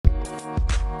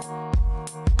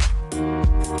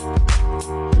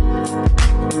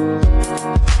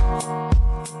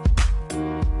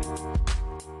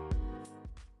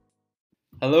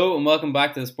Hello and welcome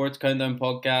back to the Sports Countdown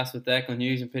podcast with Declan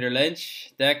Hughes and Peter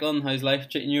Lynch. Declan, how's life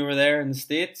treating you over there in the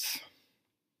States?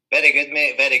 Very good,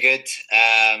 mate. Very good.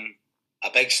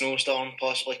 A big snowstorm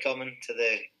possibly coming to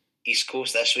the East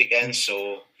Coast this weekend,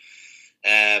 so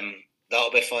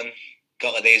that'll be fun.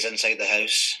 Couple of days inside the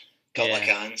house, couple of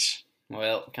cans.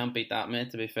 Well, can't beat that, mate,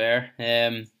 to be fair.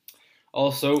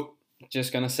 Also,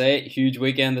 just going to say, huge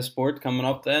weekend of sport coming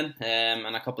up then,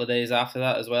 and a couple of days after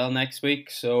that as well next week.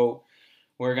 So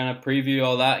we're going to preview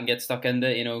all that and get stuck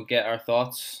into, get our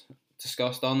thoughts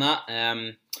discussed on that.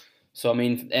 NFC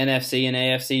and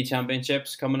AFC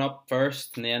Championships coming up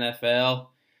first in the NFL.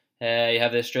 You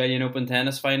have the Australian Open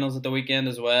tennis finals at the weekend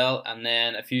as well, and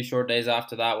then a few short days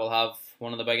after that we'll have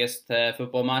one of the biggest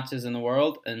football matches in the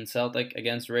world in Celtic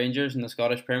against Rangers in the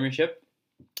Scottish Premiership.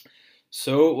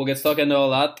 So we'll get stuck into all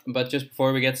that, but just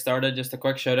before we get started, just a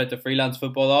quick shout out to Freelance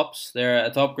Football Ops. They're a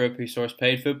top group who source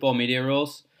paid football media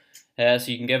roles, so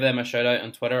you can give them a shout out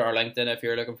on Twitter or LinkedIn if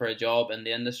you're looking for a job in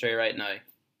the industry right now.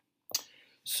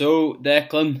 So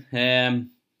Declan,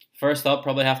 first up,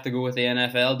 probably have to go with the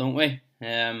NFL, don't we?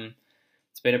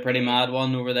 It's been a pretty mad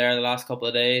one over there the last couple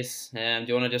of days. Do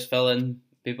you want to just fill in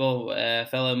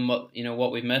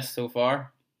what we've missed so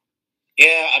far?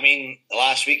 Yeah, I mean, the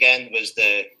last weekend was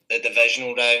the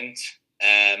divisional round,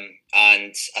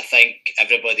 and I think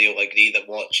everybody will agree that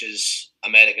watches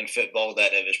American football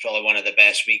that it was probably one of the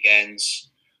best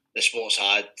weekends the sport's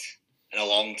had in a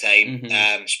long time,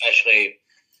 especially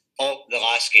the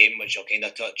last game, which I'll kind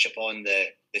of touch upon,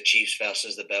 the Chiefs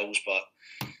versus the Bills, but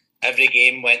every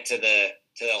game went to the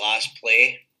last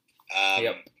play.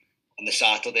 On the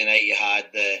Saturday night, you had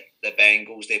the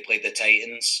Bengals. They played the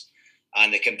Titans,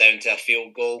 and they came down to a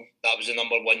field goal. That was the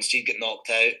number one seed get knocked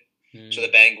out. So the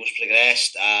Bengals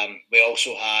progressed. We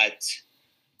also had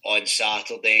on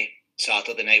Saturday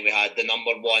night, we had the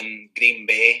number one Green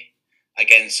Bay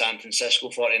against San Francisco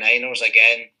 49ers.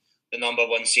 Again, the number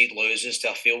one seed loses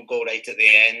to a field goal right at the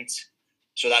end.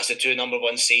 So that's the two number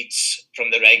one seeds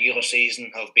from the regular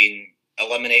season have been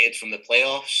eliminated from the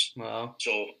playoffs. Wow.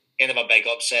 So kind of a big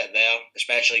upset there,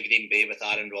 especially Green Bay with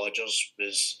Aaron Rodgers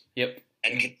was in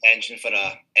contention for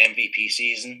a MVP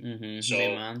season. So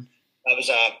that was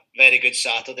a very good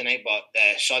Saturday night, but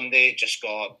Sunday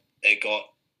it got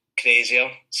crazier.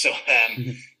 So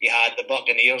you had the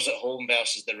Buccaneers at home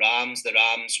versus the Rams. The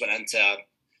Rams went into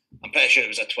I'm pretty sure it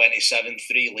was a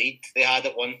 27-3 lead they had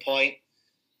at one point,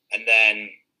 and then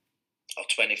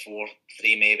 24-3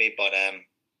 maybe. But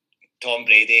Tom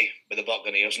Brady with the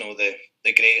Buccaneers,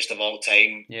 the greatest of all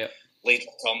time, lead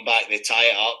a comeback. They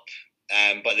tie it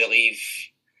up, but they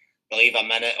leave a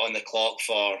minute on the clock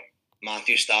for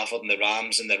Matthew Stafford and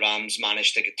the Rams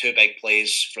managed to get two big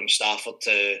plays from Stafford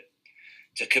to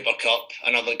Cooper Kupp,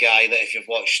 another guy that if you've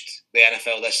watched the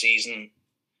NFL this season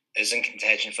is in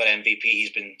contention for MVP. He's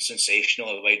been sensational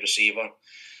as a wide receiver.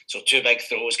 So two big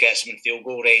throws gets him in field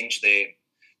goal range. They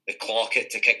clock it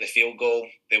to kick the field goal.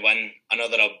 They win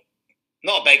another,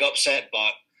 not a big upset,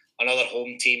 but another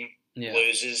home team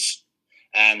loses.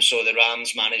 So the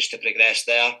Rams managed to progress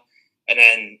there. And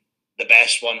then the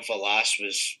best one for last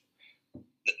was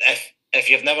if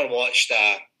you've never watched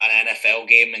an NFL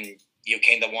game and you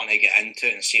kind of want to get into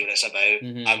it and see what it's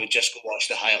about, I would just go watch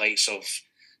the highlights of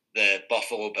the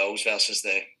Buffalo Bills versus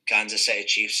the Kansas City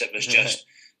Chiefs. It was just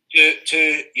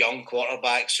two young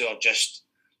quarterbacks who are just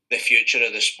the future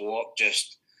of the sport,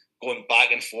 just going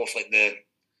back and forth like the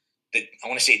I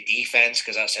want to say defense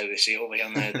because that's how they say it over here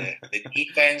now. The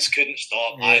defense couldn't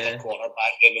stop either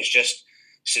quarterback. It was just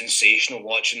sensational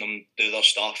watching them do their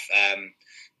stuff.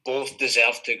 Both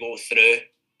deserved to go through.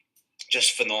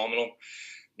 Just phenomenal.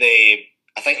 I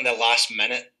think in the last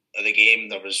minute of the game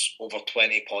there was over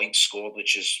 20 points scored,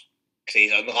 which is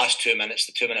crazy. In the last 2 minutes,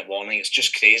 the 2-minute warning, it's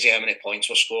just crazy how many points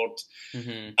were scored.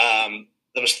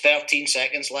 There was 13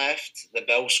 seconds left. The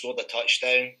Bills scored a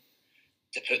touchdown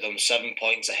to put them 7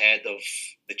 points ahead of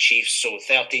the Chiefs. So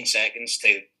 13 seconds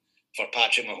for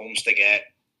Patrick Mahomes to get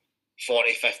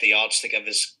 40, 50 yards to give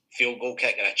his field goal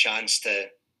kicker a chance to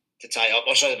tie up.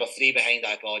 Oh, sorry, they were 3 behind,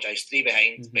 I apologise. 3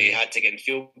 behind, but he had to get in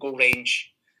field goal range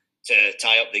to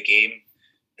tie up the game.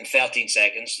 In 13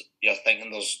 seconds, you're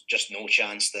thinking there's just no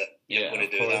chance that you're going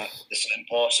to do that. It's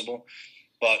impossible.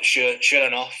 But sure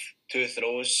enough, 2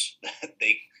 throws,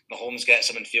 Mahomes gets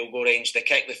him in field goal range. They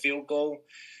kick the field goal,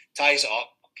 ties it up,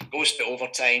 goes to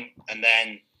overtime, and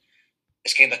then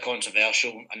it's kind of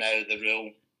controversial. And now the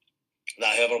rule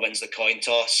that whoever wins the coin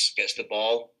toss gets the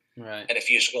ball. Right. And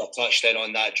if you score a touchdown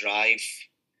on that drive,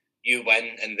 you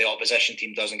win and the opposition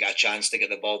team doesn't get a chance to get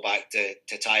the ball back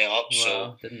to tie it up.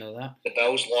 Wow, so didn't know that. The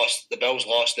Bills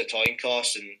lost the coin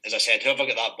toss, and as I said, whoever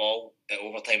got that ball at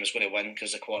overtime was going to win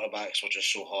because the quarterbacks were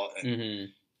just so hot. And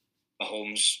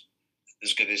Mahomes,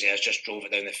 as good as he is, just drove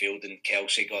it down the field, and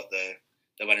Kelsey got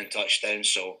the winning touchdown.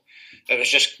 So it was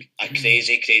just a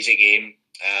crazy game.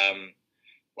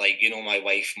 My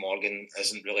wife Morgan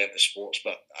isn't really into sports,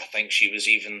 but I think she was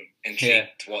even intrigued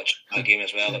to watch that game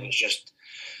as well.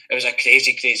 It was a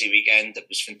crazy weekend. It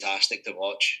was fantastic to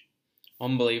watch.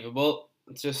 Unbelievable.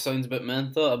 It just sounds a bit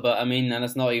mental, but I mean, and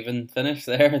it's not even finished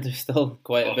there. There's still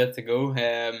quite a bit to go.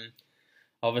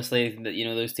 Obviously,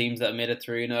 those teams that have made it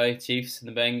through now, Chiefs and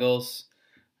the Bengals,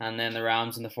 and then the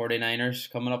Rams and the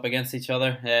 49ers coming up against each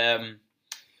other.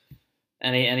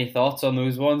 Any thoughts on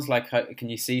those ones? Like, can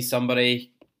you see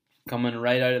somebody coming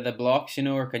right out of the blocks,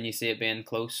 or can you see it being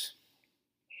close?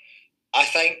 I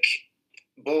think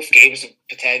both games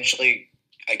potentially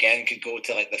again could go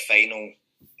to like the final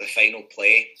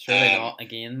play. Surely not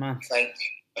again, man. I think,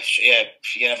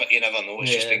 you never know.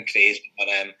 It's just been crazy. But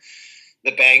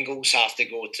the Bengals have to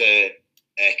go to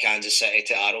Kansas City,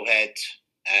 to Arrowhead.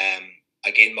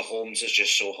 Again, Mahomes is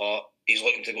just so hot. He's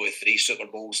looking to go to 3 Super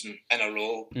Bowls in a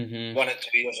row. Won it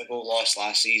 2 years ago, lost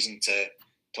last season to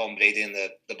Tom Brady and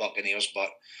the Buccaneers. But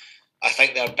I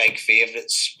think they're big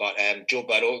favourites. But Joe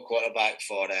Burrow, quarterback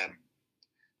for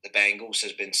the Bengals,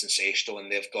 has been sensational,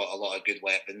 and they've got a lot of good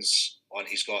weapons on.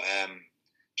 He's got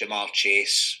Jamar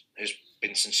Chase, who's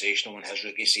been sensational in his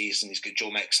rookie season. He's got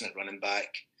Joe Mixon at running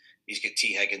back. He's got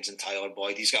T. Higgins and Tyler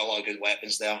Boyd. He's got a lot of good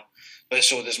weapons there. But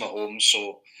so does Mahomes.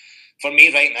 So for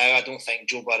me right now, I don't think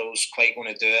Joe Burrow's quite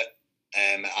going to do it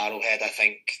at Arrowhead. I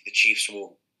think the Chiefs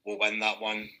will win that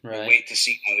one. Right. We'll wait to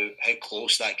see how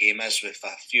close that game is. With a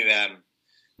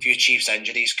few Chiefs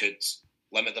injuries could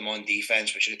limit them on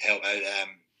defense, which would help out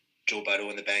Joe Burrow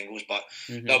and the Bengals. But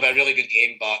that'll be a really good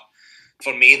game. But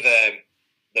for me,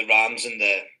 the Rams and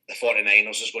the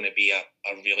 49ers is going to be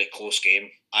a really close game.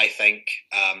 I think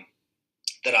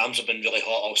the Rams have been really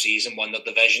hot all season, won their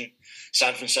division.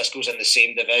 San Francisco's in the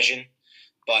same division.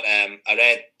 But I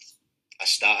read a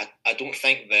stat. I don't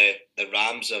think the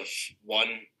Rams have won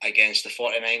against the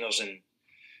 49ers in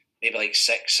maybe like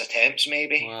 6 attempts,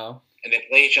 maybe. Wow. And they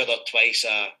play each other twice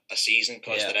a season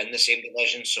because they're in the same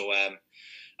division. So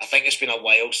I think it's been a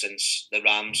while since the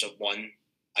Rams have won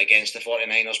against the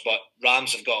 49ers. But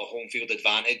Rams have got a home field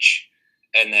advantage.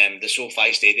 And the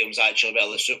SoFi Stadium's actually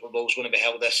where the Super Bowl is going to be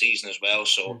held this season as well.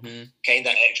 So kind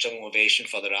of extra motivation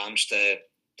for the Rams to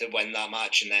win that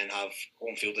match and then have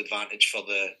home field advantage for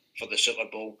the Super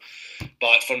Bowl.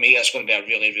 But for me, it's going to be a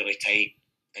really, really tight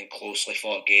and closely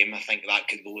fought game. I think that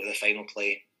could go to the final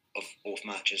play of both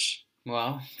matches.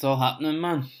 Wow, it's all happening,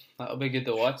 man. That'll be good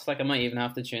to watch. Like, I might even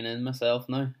have to tune in myself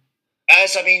now.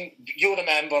 You'll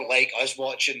remember like us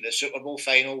watching the Super Bowl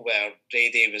final where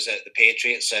Brady was at the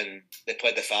Patriots and they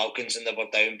played the Falcons and they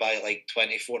were down by like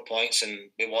 24 points and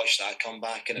we watched that come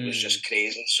back and it was just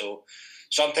crazy. So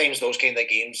sometimes those kind of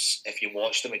games, if you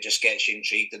watch them, it just gets you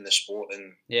intrigued in the sport,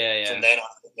 and from then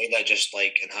on, that just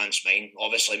like enhanced mine.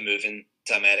 Obviously, moving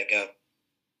to America,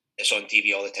 it's on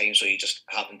TV all the time, so you just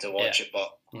happen to watch it. But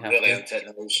I'm really into it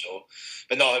now. So,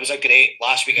 but no, it was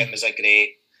last weekend was a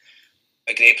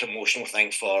great promotional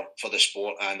thing for the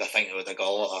sport, and I think it would have got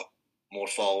a lot of more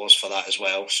followers for that as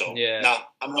well. So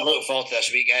I'm looking forward to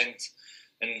this weekend,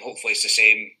 and hopefully it's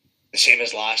the same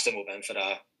as last, and we'll be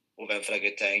in for a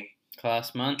good time.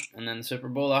 Class, man. And then the Super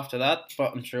Bowl after that,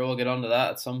 but I'm sure we'll get onto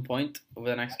that at some point over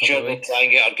the next couple of weeks. We'll try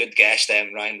and get our good guest,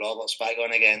 Ryan Roberts, back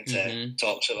on again to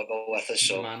talk Super Bowl with us.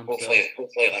 So hopefully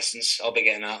he listens. I'll be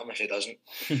getting at him if he doesn't.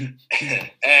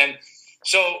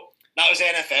 So that was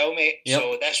NFL, mate. Yep.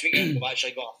 So this weekend we've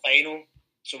actually got a final.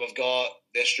 So we've got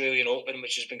the Australian Open,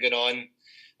 which has been going on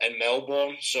in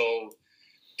Melbourne. So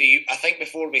I think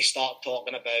before we start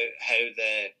talking about how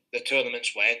the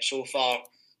tournaments went so far,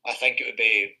 I think it would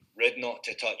be rude not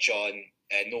to touch on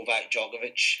Novak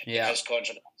Djokovic, his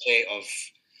controversy of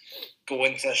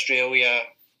going to Australia,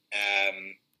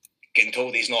 getting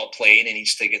told he's not playing, he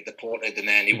needs to get deported, and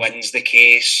then he wins the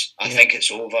case. I think it's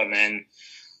over, and then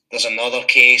there's another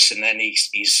case, and then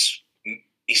he's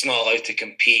not allowed to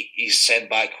compete. He's sent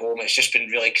back home. It's just been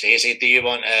really crazy. Do you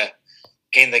want to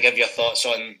kind of give your thoughts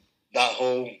on that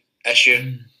whole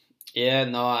issue? Yeah,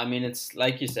 no, I mean, it's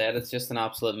like you said, it's just an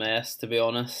absolute mess, to be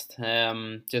honest.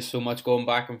 Just so much going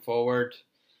back and forward.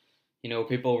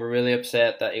 People were really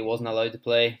upset that he wasn't allowed to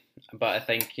play, but I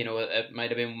think, it might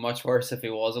have been much worse if he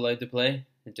was allowed to play,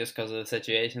 just because of the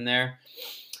situation there.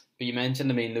 But you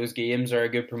mentioned, those games are a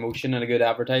good promotion and a good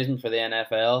advertisement for the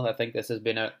NFL. I think this has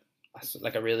been a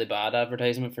like a really bad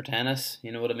advertisement for tennis.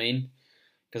 You know what I mean?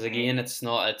 Because again, it's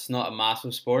not a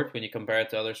massive sport when you compare it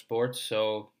to other sports.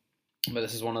 So, but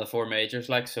this is one of the four majors,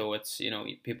 like, so it's, you know,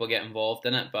 people get involved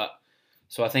in it. But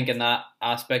so I think in that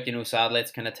aspect, you know, sadly,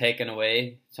 it's kind of taken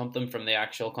away something from the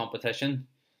actual competition,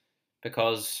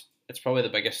 because it's probably the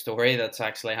biggest story that's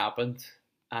actually happened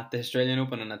at the Australian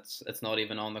Open, and it's not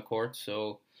even on the court.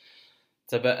 So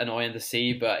it's a bit annoying to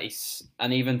see. But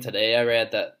and even today I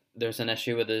read that there's an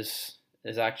issue with his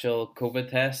actual COVID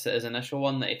test, his initial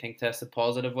one that he think tested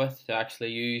positive with, to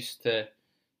actually use to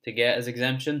get his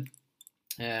exemption.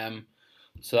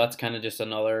 So that's kind of just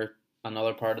another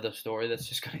part of the story that's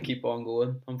just going to keep on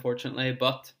going, unfortunately.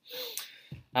 But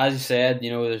as you said,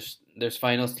 you know, there's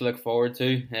finals to look forward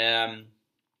to.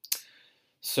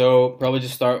 So probably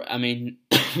just start. I mean,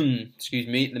 excuse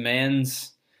me. The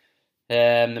men's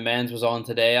was on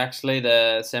today, actually,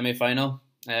 the semi-final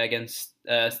against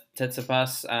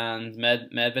Tsitsipas and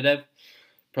Medvedev.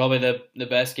 Probably the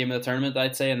best game of the tournament,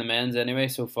 I'd say, in the men's anyway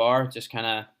so far. Just kind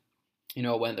of, you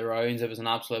know, went the rounds. It was an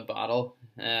absolute battle.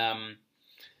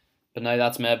 But now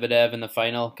that's Medvedev in the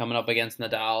final coming up against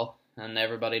Nadal, and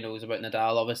everybody knows about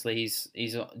Nadal. Obviously,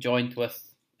 he's joined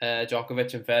with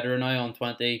Djokovic and Federer now on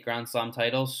 20 Grand Slam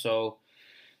titles. So,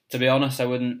 to be honest, I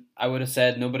would have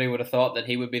said nobody would have thought that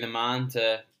he would be the man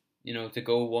to, you know, to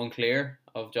go one clear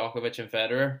of Djokovic and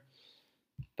Federer.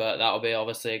 But that will be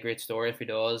obviously a great story if he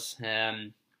does.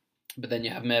 But then you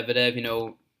have Medvedev, you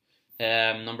know,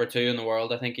 number 2 in the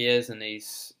world, I think he is, and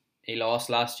he lost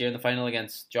last year in the final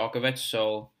against Djokovic.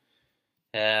 So,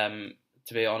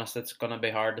 to be honest, it's gonna be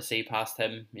hard to see past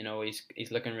him. You know,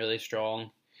 he's looking really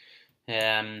strong,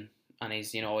 and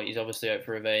he's obviously out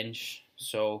for revenge.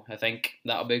 So I think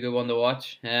that'll be a good one to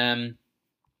watch. And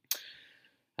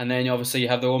then obviously you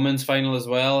have the women's final as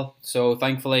well. So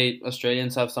thankfully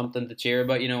Australians have something to cheer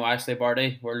about. You know, Ashley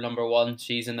Barty, world number 1,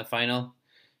 she's in the final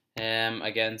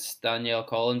against Danielle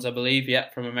Collins, I believe. Yeah,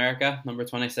 from America, number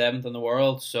 27th in the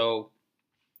world. So,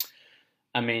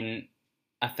 I mean,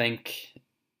 I think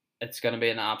it's going to be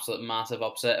an absolute massive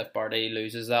upset if Barty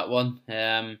loses that one.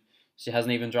 She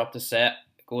hasn't even dropped a set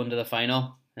going to the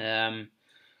final.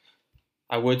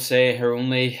 I would say her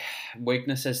only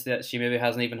weakness is that she maybe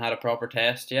hasn't even had a proper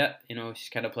test yet. You know, she's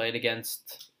kind of played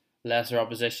against lesser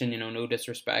opposition, you know, no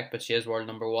disrespect, but she is world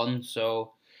number 1.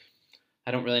 So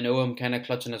I don't really know. I'm kind of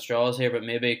clutching at straws here, but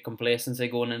maybe complacency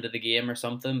going into the game or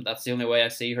something. That's the only way I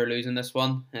see her losing this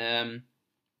one.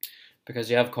 Because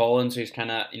you have Collins, who's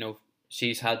kind of, you know,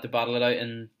 she's had to battle it out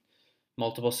in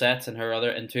multiple sets in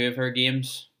 2 of her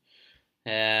games.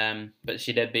 But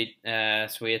she did beat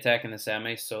Swiatek in the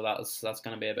semis, so that's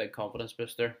going to be a big confidence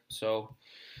booster. So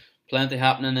plenty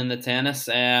happening in the tennis.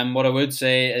 What I would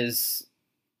say is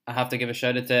I have to give a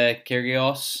shout out to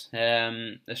Kyrgios,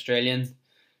 Australian,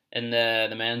 in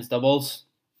the men's doubles.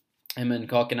 Him and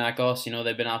Kokkinakis, you know,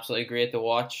 they've been absolutely great to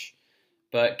watch.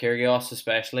 But Kyrgios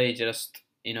especially, just,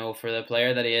 you know, for the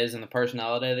player that he is and the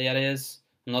personality that he is.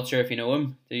 I'm not sure if you know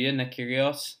him. Do you, Nick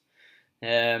Kyrgios?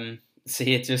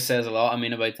 See, it just says a lot. I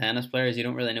mean, about tennis players, you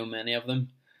don't really know many of them.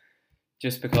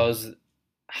 Just because,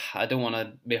 I don't want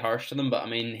to be harsh to them, but I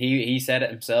mean, he said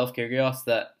it himself, Kyrgios,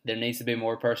 that there needs to be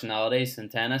more personalities in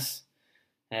tennis.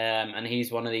 And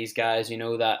he's one of these guys, you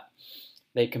know, that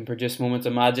they can produce moments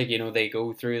of magic. You know, they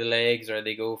go through the legs or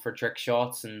they go for trick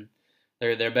shots, and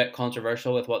they're a bit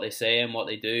controversial with what they say and what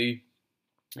they do.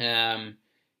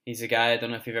 He's a guy, I don't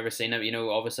know if you've ever seen him, you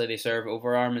know, obviously they serve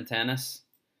overarm in tennis.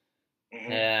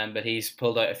 But he's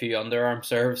pulled out a few underarm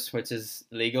serves, which is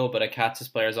legal, but it catches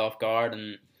players off guard,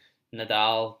 and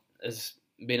Nadal has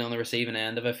been on the receiving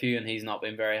end of a few, and he's not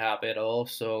been very happy at all.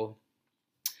 So,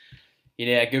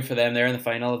 yeah, good for them. They're in the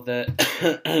final of the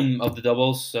of the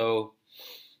doubles, so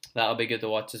that'll be good to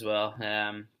watch as well.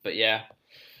 But yeah,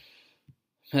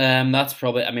 that's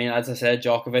probably, I mean, as I said,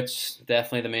 Djokovic,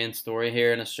 definitely the main story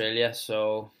here in Australia,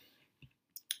 so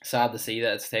sad to see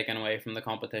that it's taken away from the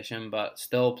competition, but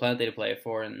still plenty to play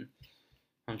for, and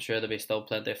I'm sure there'll be still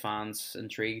plenty of fans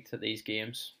intrigued at these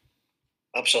games.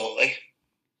 Absolutely.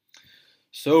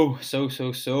 So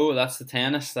that's the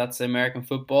tennis, that's the American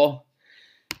football.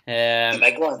 The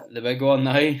big one. The big one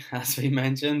now, as we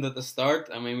mentioned at the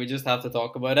start. I mean, we just have to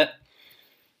talk about it.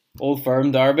 Old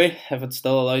Firm Derby, if it's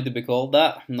still allowed to be called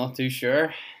that, I'm not too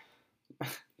sure.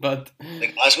 But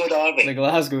the Glasgow Derby. The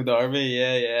Glasgow Derby,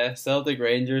 yeah. Celtic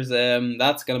Rangers.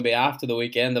 That's going to be after the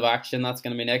weekend of action. That's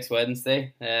going to be next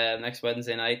Wednesday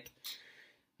night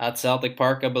at Celtic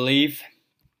Park, I believe.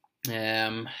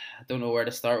 I don't know where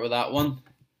to start with that one.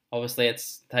 Obviously,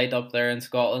 it's tight up there in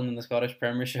Scotland in the Scottish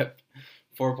Premiership.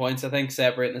 4 points, I think,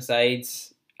 separating the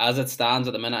sides. as it stands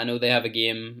at the minute, I know they have a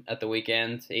game at the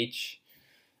weekend each.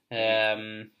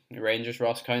 Rangers,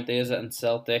 Ross County, is it, and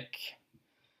Celtic,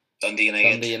 Dundee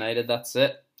United. Dundee United, that's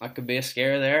it. That could be a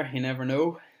scare there. You never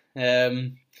know.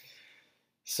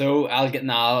 So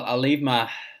I'll leave my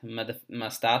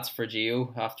stats for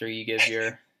Gio after you give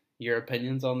your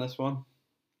opinions on this one.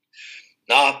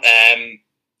 No,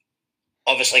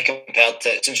 obviously compared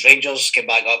to since Rangers came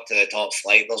back up to the top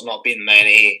flight, there's not been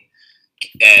many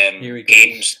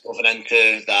games moving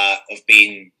into that have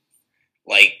been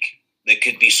like that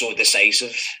could be so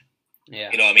decisive.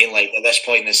 Yeah, you know what I mean. Like at this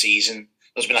point in the season,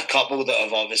 there's been a couple that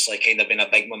have obviously kind of been a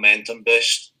big momentum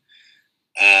boost.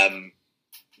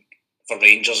 For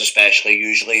Rangers especially,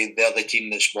 usually they're the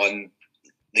team that's won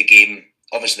the game.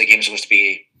 Obviously, the game's supposed to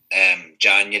be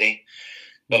January,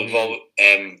 but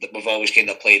we've always kind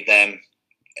of played them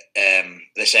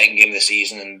the second game of the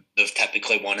season, and they've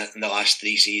typically won it in the last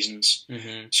 3 seasons.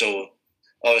 So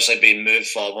obviously being moved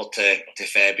forward to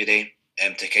February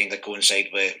to kind of coincide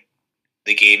with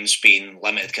the games being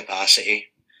limited capacity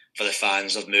for the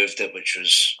fans, they've moved it, which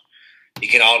was, you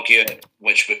can argue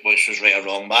which was right or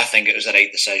wrong, but I think it was the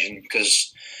right decision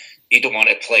because you don't want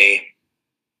to play.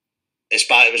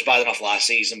 It was bad enough last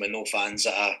season with no fans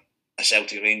at a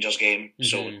Celtic Rangers game,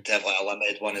 so to have like a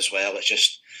limited one as well,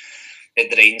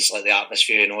 it drains like the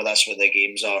atmosphere. That's what the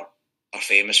games are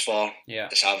famous for. Yeah,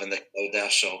 it's having the crowd there.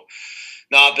 So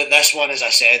no, but this one, as I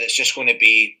said, it's just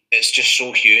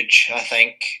so huge. I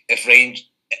think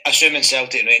assuming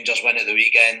Celtic and Rangers win at the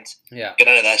weekend, get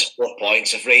into this 4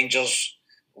 points. If Rangers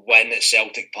win at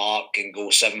Celtic Park and go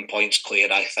 7 points clear,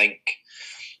 I think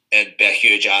it'd be a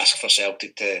huge ask for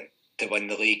Celtic to win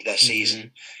the league this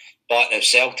season. But if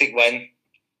Celtic win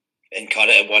and cut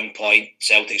it at 1 point,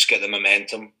 Celtic's got the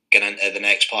momentum getting into the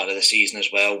next part of the season as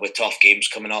well, with tough games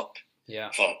coming up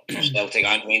for Celtic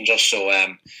and Rangers. So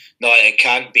no, it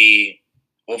can't be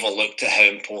overlooked at how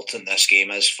important this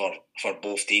game is for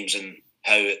both teams and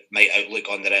how it might outlook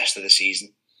on the rest of the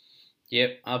season.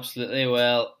 Yep, absolutely.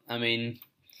 Well, I mean,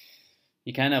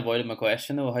 you kind of avoided my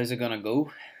question though. How's it going to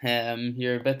go?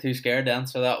 You're a bit too scared to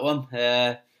answer that one.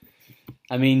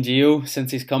 I mean, Gio,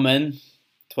 since he's come in,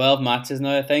 12 matches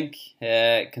now, I think.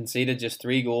 Conceded just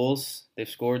 3 goals. They've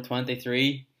scored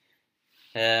 23.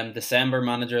 December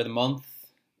Manager of the Month.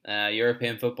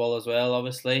 European football as well,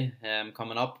 obviously.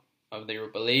 Coming up of the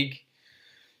Europa League.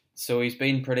 So he's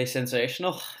been pretty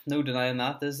sensational. No denying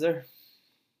that, is there?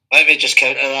 Let me just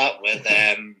counter that with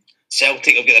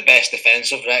Celtic have got the best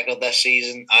defensive record this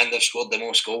season, and they've scored the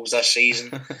most goals this season.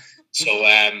 So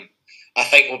I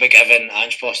think we'll be giving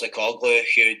Ange Postecoglou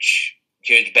huge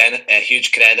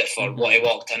credit for what he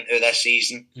walked into this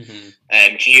season.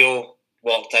 Gio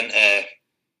walked into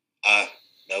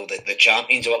the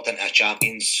champions. Walked into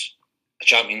a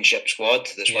championship squad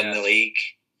that's won the league.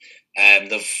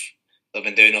 They've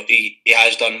been doing. He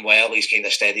has done well. He's kind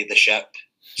of steadied the ship.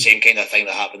 Same kind of thing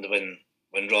that happened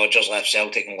when Rodgers left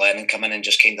Celtic and Lennon come in and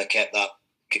just kind of kept that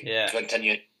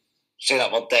continue. Say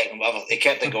that word, Deck, and whatever. They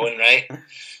kept it going, right?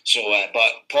 So,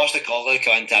 but Postecoglou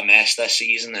came into a mess this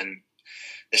season, and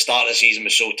the start of the season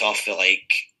was so tough for like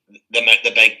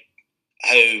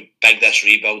how big this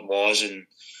rebuild was, and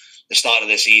the start of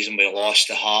the season we lost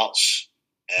to Hearts,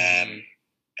 and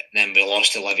then we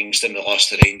lost to Livingston, we lost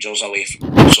to Rangers away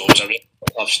from them, so it was a really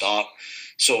tough start.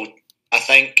 So I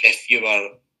think if you were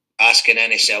asking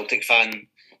any Celtic fan,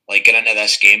 like getting into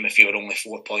this game, if you were only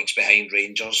 4 points behind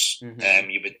Rangers,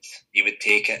 you would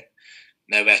take it.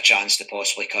 Now with a chance to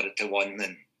possibly cut it to 1,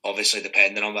 and obviously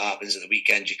depending on what happens at the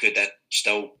weekend, you could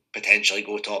still potentially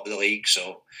go top of the league.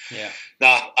 So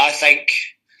I think,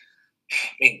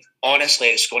 honestly,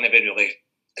 it's going to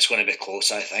be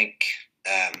close. I think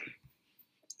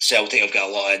Celtic have got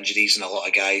a lot of injuries and a lot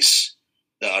of guys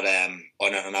that are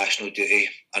on international duty.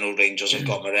 I know Rangers have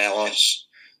got Morelos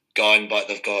gone, but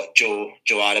they've got Joe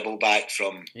Arable back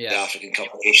from the African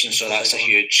Cup of Nations, so that's a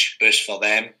huge boost for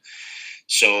them.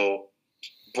 So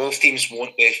both teams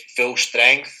won't be full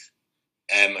strength.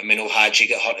 I mean, Hadji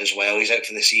got hurt as well; he's out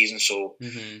for the season, so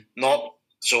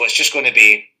So it's just going to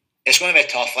be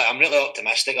tough. Like, I'm really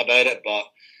optimistic about it, but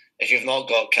if you've not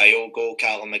got Kyogo,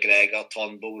 Callum McGregor,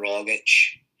 Turnbull, Rogic,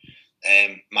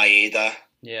 Maeda,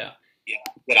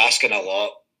 you're asking a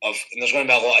lot of, and there's going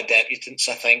to be a lot of debutants,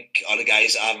 I think, or the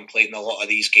guys that haven't played in a lot of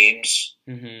these games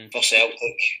for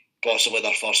Celtic, possibly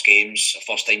their first games,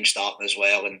 first time starting as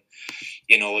well, and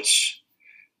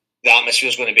the atmosphere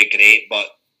is going to be great, but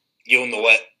you'll know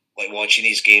it, like watching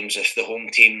these games, if the away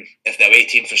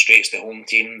team frustrates the home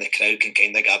team, the crowd can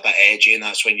kind of get a bit edgy, and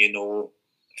that's when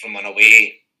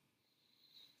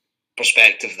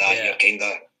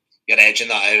you're edging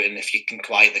that out, and if you can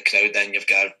quiet the crowd, then you've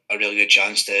got a really good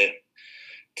chance to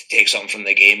take something from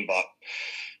the game. But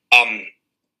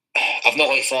I've not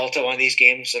looked forward to one of these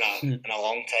games in a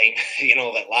long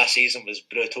time. Like last season was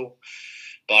brutal,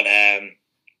 but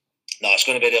no, it's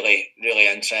going to be really, really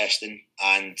interesting.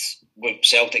 And with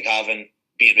Celtic having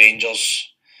beat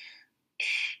Rangers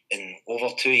in over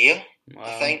 2 years, wow,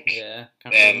 I think. Yeah,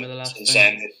 can't remember the last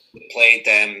time. They played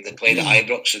at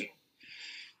Ibrox, and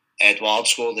Edward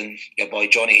scored, and your boy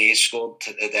Johnny Hayes scored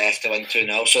to the death to win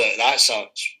 2-0. So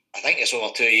I think it's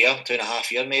over 2 years,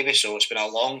 2.5 years maybe. So it's been a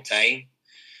long time.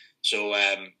 So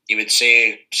you would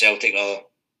say Celtic are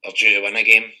due to win a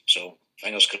game. So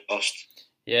fingers crossed.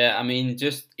 Yeah, I mean,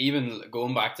 just even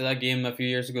going back to that game a few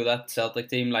years ago, that Celtic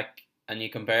team, and you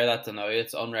compare that to now,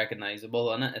 it's unrecognisable,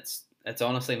 isn't it? It's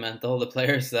honestly mental, the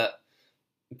players that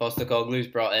Postecoglou's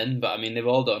brought in, but I mean, they've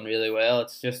all done really well.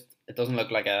 It's just, it doesn't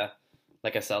look like a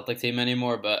Celtic team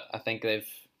anymore, but I think they've,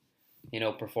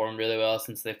 performed really well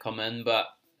since they've come in. But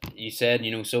you said,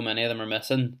 so many of them are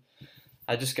missing.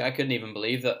 I couldn't even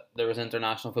believe that there was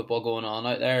international football going on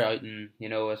out there, out in,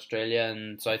 Australia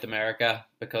and South America,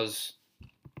 because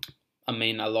I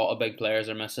mean, a lot of big players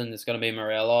are missing. It's going to be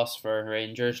Morelos for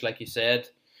Rangers, like you said.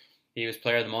 He was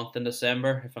Player of the Month in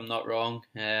December, if I'm not wrong.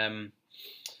 And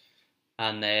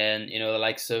then the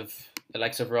likes of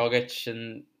Rogic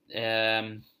and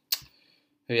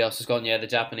who else has gone? Yeah, the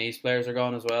Japanese players are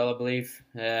gone as well, I believe.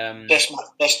 Just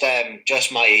Maeda.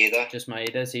 Just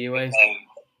Maeda, is he away?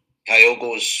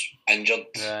 Kyogo's injured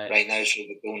right now, so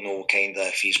we don't know kind of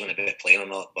if he's going to be playing or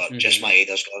not. But just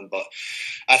Maeda's gone. But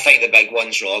I think the big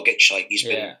one's Rogic. He's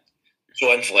been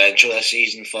so influential this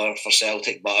season for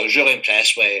Celtic. But I was really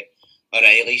impressed with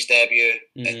O'Reilly's debut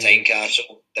at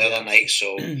Tynecastle the other night.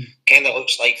 So kind of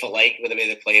looks like for like with the way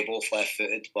they play, both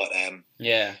left-footed. But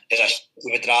you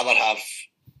would rather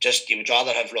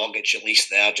have Rogic at least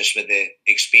there, just with the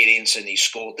experience, and he's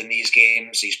scored in these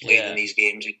games, he's played in these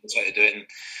games, he knows how to do it.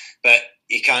 But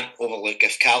you can't overlook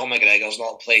if Callum McGregor's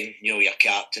not playing, your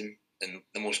captain and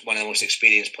one of the most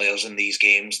experienced players in these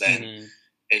games, then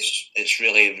it's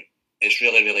really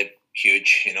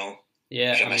huge,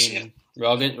 Yeah, I mean,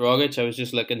 Rogic, I was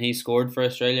just looking, he scored for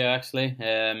Australia actually,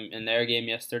 in their game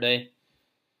yesterday.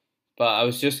 But I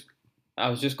was just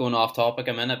going off topic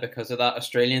a minute because of that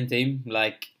Australian team.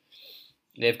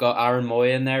 They've got Aaron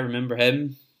Moy in there, remember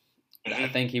him? I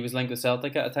think he was linked with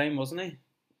Celtic at a time, wasn't he?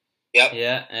 Yep.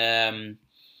 Yeah.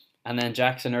 And then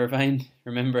Jackson Irvine,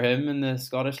 remember him in the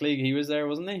Scottish League? He was there,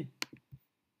 wasn't he?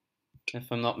 If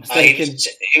I'm not mistaken.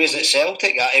 He was at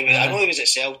Celtic. I know he was at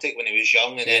Celtic when he was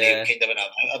young, and then he kind of went out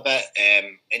a bit.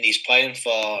 And he's playing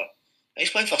for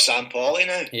St. Pauli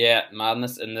now. Yeah,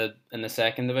 madness in the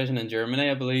second division in Germany,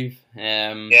 I believe.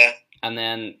 And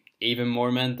then even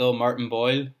more mental, Martin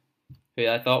Boyle, who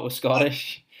I thought was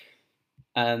Scottish.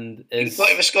 And you thought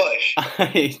he was Scottish?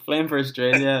 He's playing for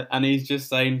Australia, and he's just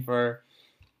signed for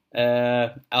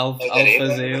Al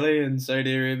Fazeli in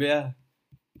Saudi Arabia.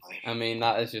 I mean,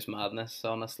 that is just madness,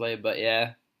 honestly. But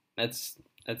yeah, it's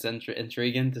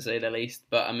intriguing to say the least.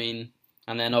 But I mean,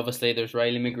 and then obviously there's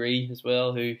Riley McGree as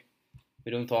well, who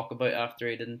we don't talk about after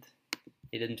he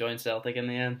didn't join Celtic in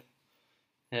the end.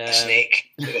 A snake,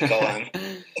 we call him.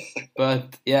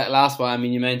 But yeah, last one. I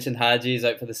mean, you mentioned Hadji's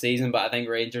out for the season, but I think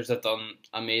Rangers have done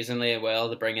amazingly well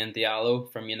to bring in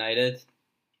Diallo from United.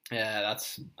 Yeah,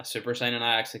 that's a super signing.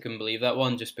 I actually couldn't believe that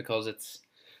one, just because it's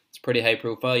pretty high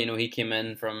profile. He came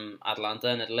in from Atalanta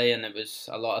in Italy, and it was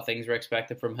a lot of things were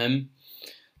expected from him.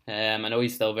 I know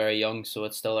he's still very young, so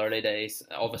it's still early days.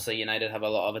 Obviously, United have a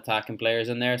lot of attacking players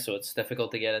in there, so it's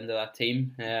difficult to get into that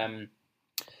team.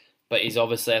 But he's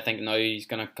obviously, I think now he's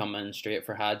going to come in straight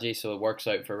for Hadji, so it works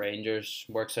out for Rangers,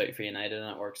 works out for United, and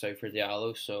it works out for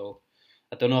Diallo. So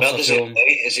I don't know if does he play?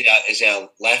 Is he a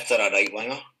left or a right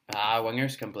winger?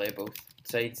 Wingers can play both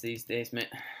sides these days, mate.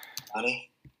 Can he?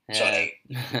 Sorry.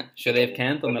 Sure, they have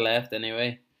Kent on the left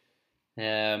anyway.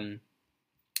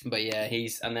 But yeah,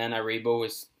 and then Aribo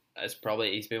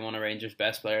he's been one of Rangers'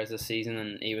 best players this season,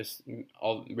 and he was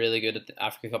really good at the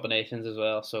Africa Cup of Nations as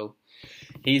well. So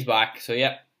he's back. So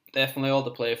yeah, definitely all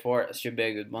to play for. It should be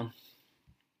a good one.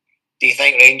 Do you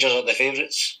think Rangers are the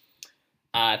favourites?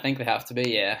 I think they have to be.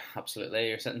 Yeah, absolutely.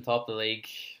 You're sitting top of the league,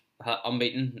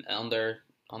 unbeaten under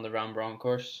Van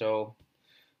Bronckhorst, so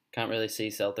can't really see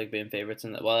Celtic being favourites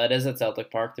in that. Well, it is at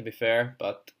Celtic Park, to be fair,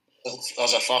 but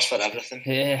there's a fuss for everything.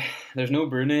 Yeah, there's no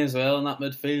Bruni as well in that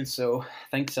midfield, so I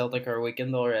think Celtic are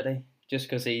weakened already, just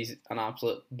because he's an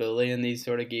absolute bully in these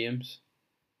sort of games.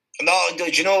 No, do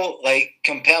you know,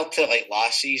 compared to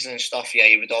last season and stuff, yeah,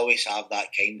 you would always have that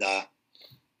kind of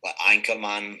anchor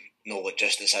man no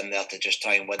logistics in there to just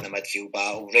try and win the midfield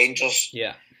battle. Rangers,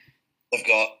 they've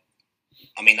got,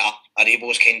 I mean,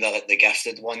 Aribo's kind of like the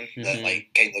gifted one that like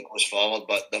kind of goes forward,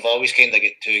 but they've always kind of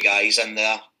got two guys in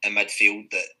there in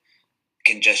midfield that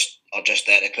are just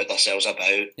there to put themselves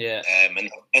about.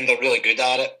 And they're really good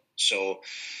at it. So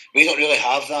we don't really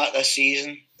have that this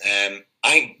season. I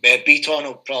think Beaton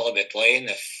will probably be playing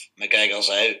if McGregor's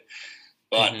out,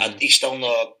 but he's still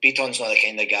not. Beaton's not the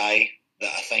kind of guy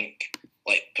that I think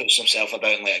like puts himself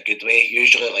about in like a good way.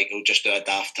 Usually, like he'll just do a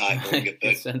daft tackle and get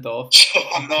booked. Sent off. So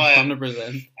I'm not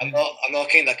 100%. I'm not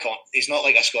kind of. He's not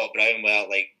like a Scott Brown where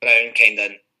like Brown kind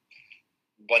of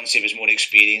once he was more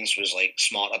experienced was like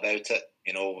smart about it.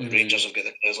 You know, Rangers have got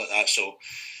the players like that. So,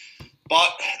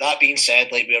 but that being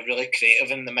said, like we're really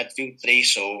creative in the midfield three,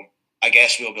 so I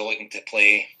guess we'll be looking to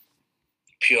play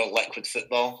pure liquid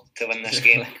football to win this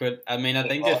game. Liquid. I mean, I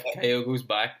think if Kyle goes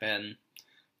back, then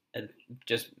it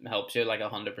just helps you like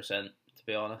 100%. To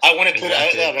be honest, I want to put it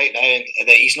out there right now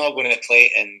that he's not going to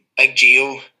play, and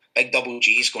Big Double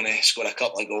G is going to score a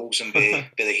couple of goals and be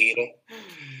the hero.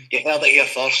 You heard it here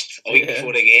first, a week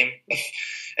before the game.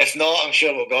 If not, I'm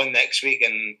sure we'll go on next week,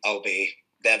 and I'll be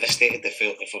devastated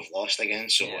if we've lost again.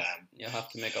 So you'll have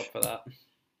to make up for that.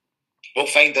 We'll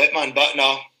find out, man. But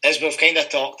no, as we've kind of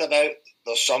talked about,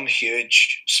 there's some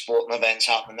huge sporting events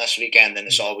happening this weekend, and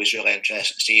it's always really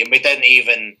interesting to see. And we didn't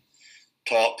even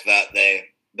talk that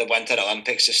the Winter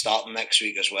Olympics is starting next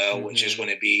week as well, which is going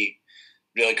to be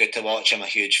really good to watch. I'm a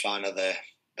huge fan of the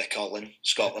curling.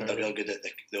 Scotland are real good at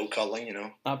the old curling, you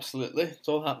know. Absolutely. It's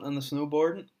all happening. The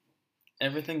snowboarding.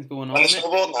 Everything's going on. And the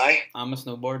snowboarding, aye. I'm a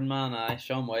snowboarding man, aye.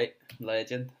 Sean White,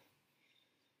 legend.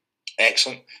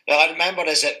 Excellent. Well, I remember,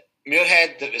 is it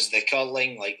Muirhead that was the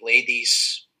curling, like,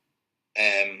 ladies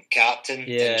captain?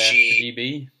 Yeah, and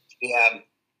she, GB.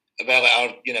 Well, at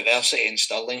our university in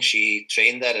Stirling, she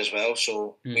trained there as well.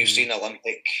 So we've seen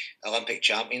Olympic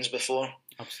champions before.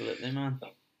 Absolutely, man.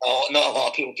 Oh, not a lot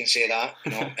of people can say that,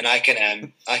 you know. And I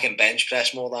can bench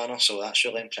press more than her, so that's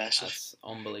really impressive. That's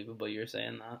unbelievable. You're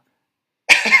saying that.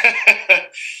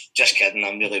 Just kidding.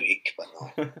 I'm really weak, but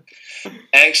no.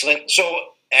 Excellent. So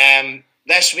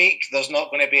this week there's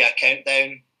not going to be a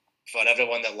countdown for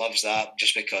everyone that loves that,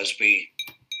 just because we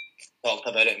talked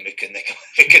about it and we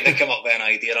couldn't come up with an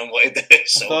idea on what to do.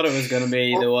 So I thought it was going to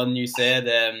be the one you said,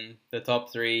 the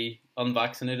top 3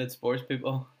 unvaccinated sports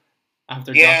people.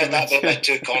 That'd be a bit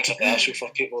too controversial for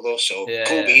people though. So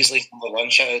Cole Beasley's number 1.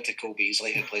 Shout out to Cole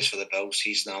Beasley who plays for the Bills.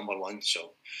 He's the number 1.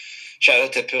 So shout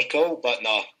out to poor Cole. But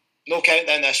no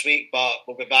countdown this week. But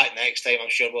we'll be back next time. I'm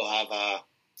sure we'll have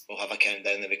a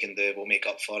countdown that we can do. We'll make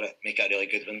up for it. Make it a really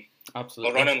good one.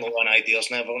 Absolutely. We're running low on ideas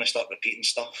now. We're going to start repeating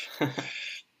stuff.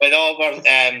 But no,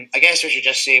 I guess we should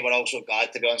just say we're also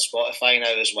glad to be on Spotify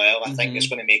now as well. I think it's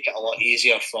going to make it a lot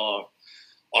easier for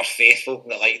our faithful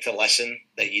that like to listen,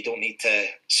 that you don't need to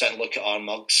sit and look at our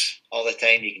mugs all the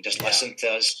time. You can just listen to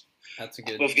us. That's a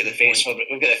good. We've got the face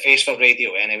for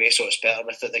radio anyway, so it's better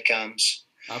without the cams.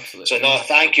 Absolutely. So no,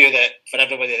 thank you for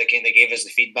everybody that kind of gave us the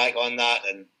feedback on that,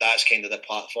 and that's kind of the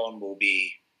platform we'll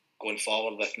be going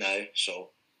forward with now. So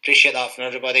appreciate that from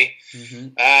everybody.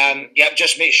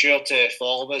 Just make sure to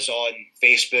follow us on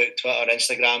Facebook, Twitter,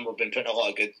 Instagram. We've been putting a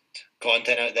lot of good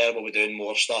content out there. We'll be doing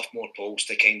more stuff, more polls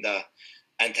to kind of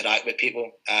interact with people.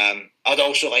 I'd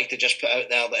also like to just put out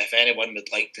there that if anyone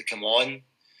would like to come on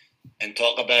and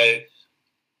talk about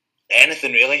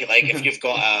anything really, like if you've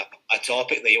got a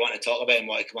topic that you want to talk about and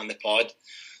want to come on the pod,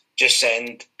 just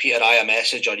send Peter and I a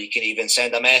message, or you can even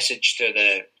send a message to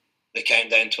the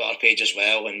Countdown Twitter page as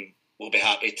well, and we'll be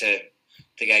happy to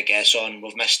get guests on.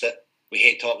 We've missed it. We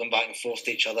hate talking back and forth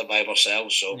to each other by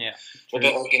ourselves, so we'll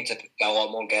be looking to get a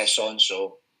lot more guests on,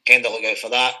 so kind of look out for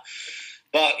that.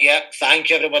 But thank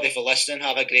you everybody for listening.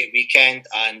 Have a great weekend,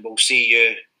 and we'll see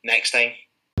you next time.